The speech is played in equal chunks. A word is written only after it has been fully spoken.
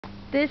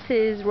This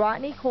is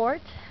Rodney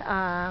Court.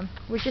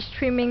 We're just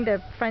trimming the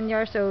front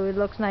yard so it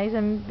looks nice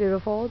and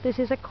beautiful. This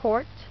is a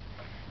court.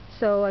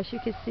 So as you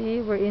can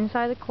see, we're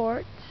inside the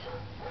court.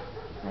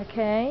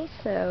 Okay,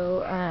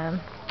 so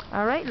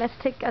alright, let's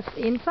take us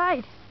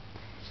inside.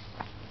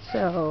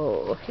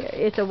 So here,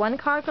 it's a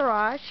one-car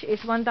garage.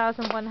 It's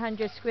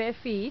 1,100 square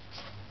feet.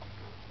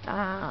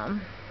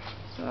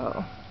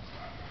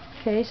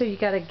 Okay, so you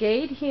got a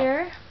gate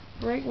here,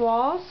 brick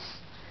walls.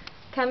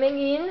 Coming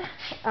in,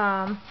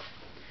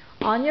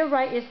 on your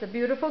right is the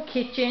beautiful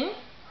kitchen.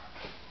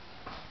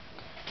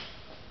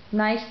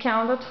 Nice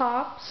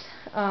countertops.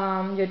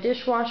 Your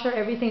dishwasher,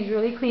 everything's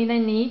really clean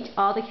and neat.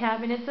 All the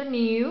cabinets are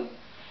new.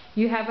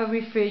 You have a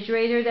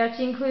refrigerator that's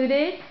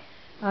included.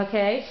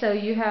 Okay, so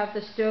you have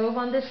the stove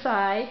on the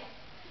side,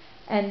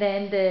 and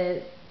then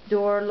the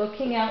door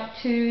looking out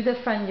to the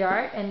front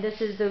yard. And this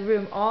is the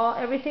room.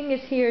 Everything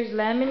is here is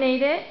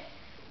laminated,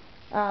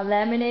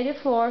 laminated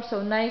floor,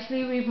 so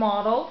nicely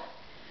remodeled.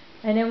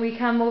 And then we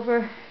come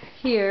over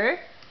here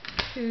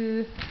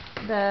to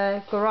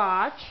the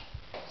garage.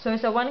 So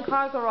it's a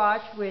one-car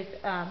garage with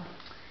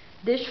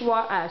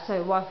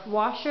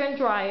washer and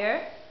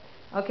dryer.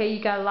 Okay,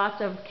 you got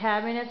lots of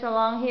cabinets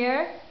along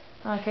here.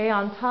 Okay,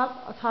 on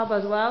top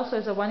as well. So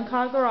it's a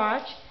one-car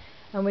garage.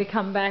 And we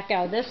come back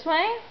out this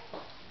way.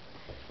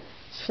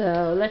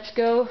 So let's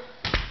go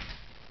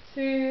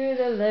through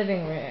the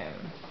living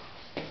room.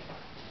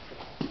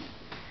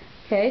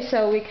 Okay,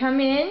 so we come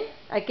in.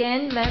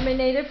 Again,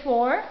 laminated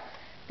floor.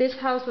 This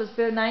house was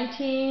built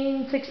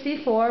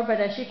 1964, but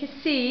as you can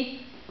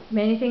see,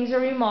 many things are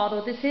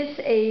remodeled. This is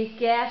a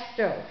gas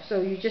stove,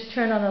 so you just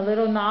turn on a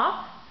little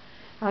knob.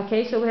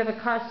 Okay, so we have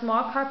a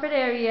small carpet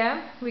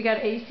area. We got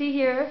AC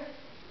here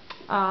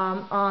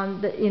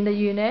in the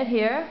unit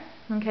here.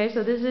 Okay,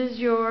 so this is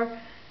your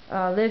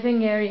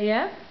living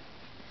area.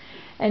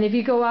 And if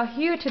you go out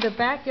here to the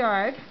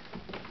backyard,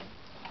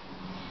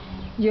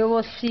 you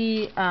will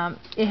see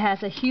it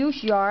has a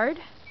huge yard.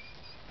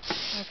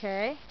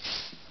 Okay,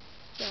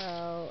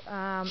 so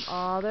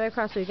all the way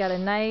across, so you got a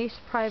nice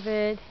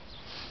private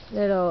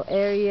little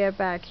area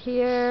back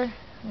here.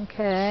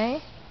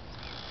 Okay,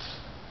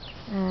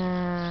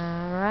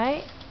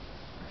 alright,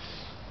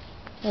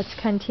 let's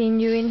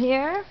continue in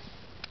here.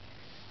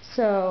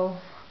 So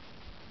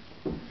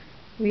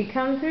we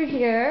come through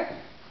here.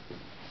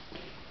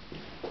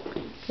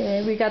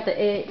 Okay, we got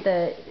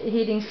the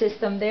heating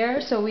system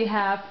there. So we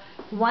have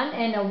 1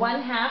 and a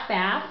 1/2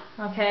 bath.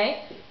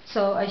 Okay,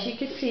 so as you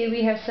can see,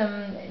 we have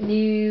some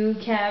new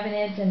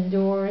cabinets and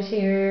doors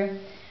here.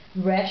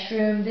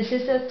 Restroom. This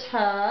is a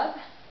tub.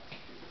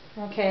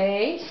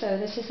 Okay, so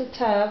this is a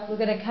tub. We're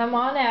gonna come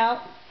on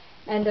out,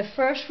 and the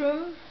first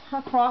room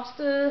across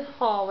the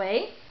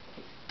hallway,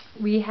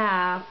 we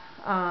have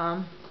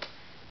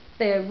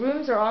the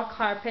rooms are all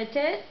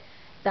carpeted,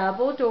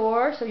 double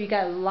door, so you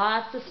got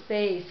lots of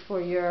space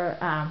for your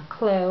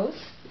clothes.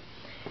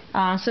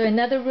 So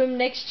another room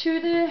next to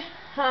the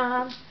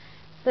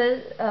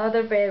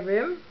other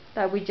bedroom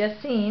that we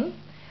just seen.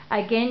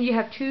 Again, you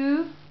have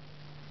two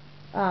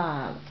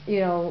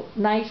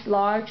nice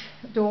large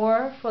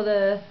door for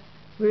the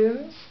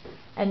rooms,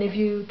 and if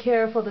you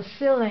care for the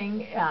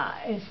ceiling,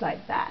 it's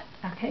like that.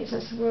 Okay, so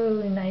it's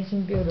really nice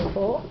and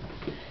beautiful.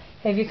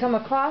 If you come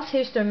across,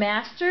 here's the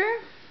master.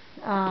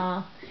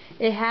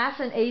 It has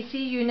an AC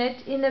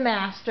unit in the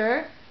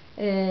master.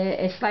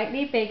 It's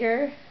slightly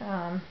bigger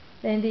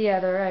than the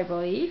other, I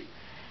believe.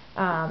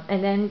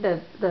 And then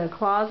the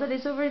closet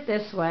is over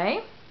this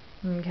way.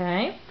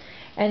 Okay,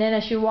 and then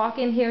as you walk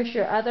in, here's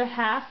your other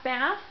half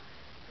bath.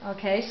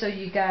 Okay, so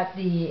you got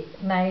the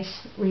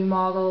nice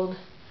remodeled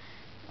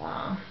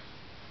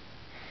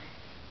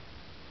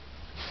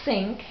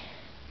sink.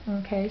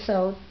 Okay,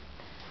 so